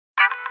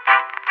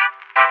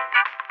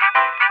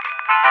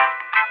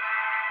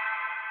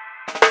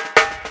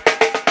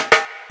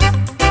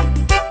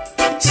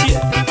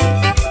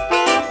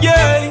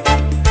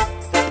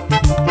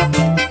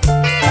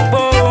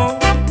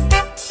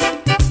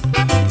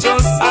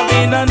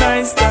having a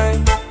nice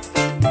time,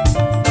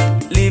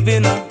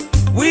 living a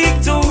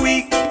week to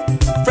week.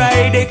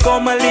 Friday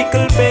come a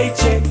little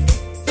paycheck.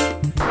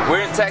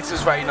 We're in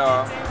Texas right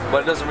now,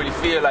 but it doesn't really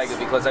feel like it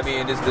because I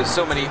mean there's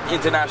so many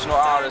international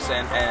artists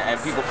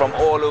and people from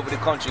all over the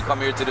country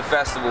come here to the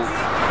festival.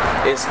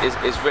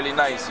 It's really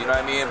nice, you know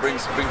what I mean? It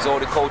brings all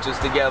the cultures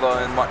together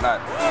and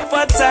whatnot.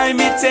 For time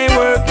it ain't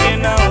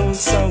working out,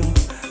 so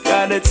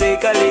gotta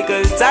take a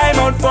little time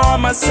out for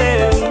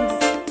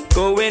myself.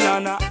 Going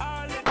on a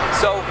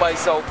South by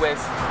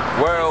Southwest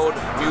World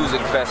Music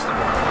Festival.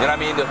 You know what I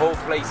mean? The whole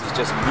place is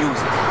just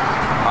music.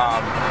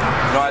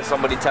 You know, I had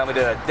somebody tell me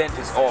that a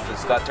dentist's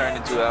office got turned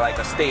into like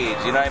a stage,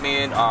 you know what I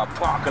mean?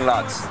 Parking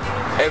lots,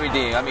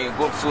 everything. I mean,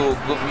 good food,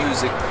 good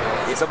music.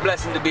 It's a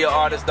blessing to be an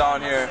artist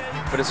down here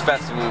for this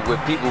festival with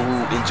people who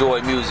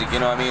enjoy music,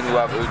 you know what I mean?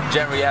 Who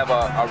generally have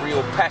a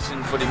real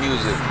passion for the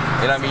music.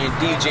 You know what I mean?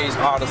 DJs,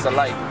 artists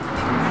alike.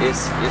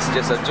 It's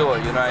just a joy,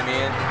 you know what I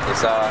mean?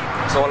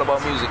 It's all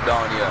about music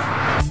down here.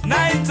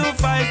 9 to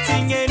 5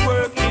 thing ain't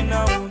working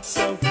out,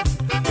 so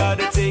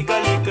gotta take a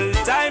little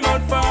time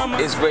out for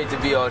myself. It's great to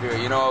be out here,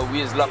 you know,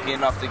 we is lucky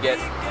enough to get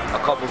a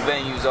couple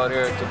venues out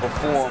here to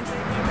perform,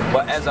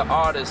 but as an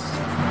artist,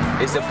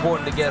 it's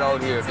important to get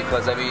out here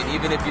because I mean,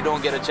 even if you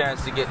don't get a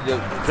chance to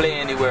play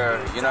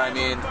anywhere, you know what I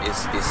mean,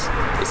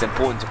 it's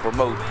important to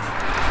promote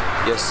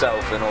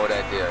yourself and all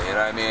that there, you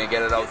know what I mean,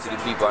 get it out to the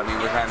people. I mean,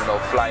 we're handing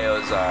out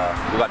flyers,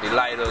 we got the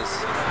lighters,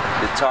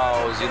 the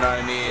towels, you know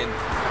what I mean,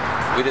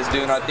 we're just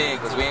doing our thing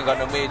because we ain't got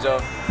no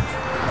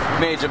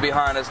major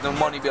behind us, no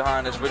money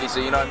behind us really, so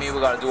you know what I mean,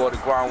 we got to do all the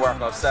groundwork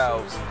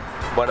ourselves.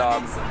 But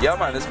yeah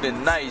man, it's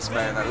been nice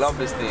man, I love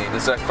this thing.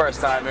 This is our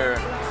first time here,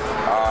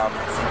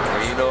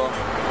 you know,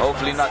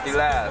 hopefully not the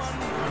last.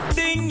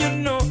 Thing you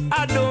know,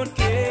 I don't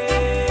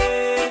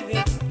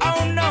care,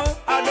 oh no,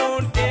 I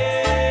don't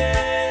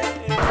care.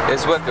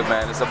 It's wicked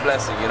man, it's a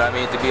blessing, you know what I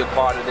mean, to be a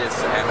part of this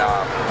and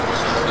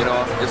you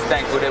know, just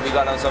thankful that we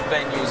got on some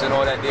venues and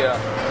all that there.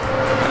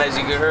 And as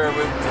you can hear,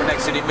 we're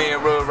next to the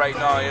main road right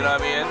now, you know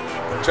what I mean?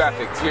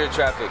 Traffic, tear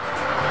traffic.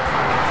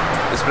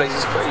 This place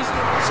is crazy.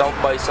 South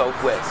by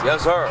Southwest,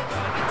 yes sir.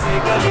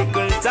 Take a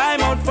little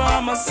time out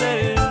for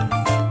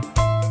myself.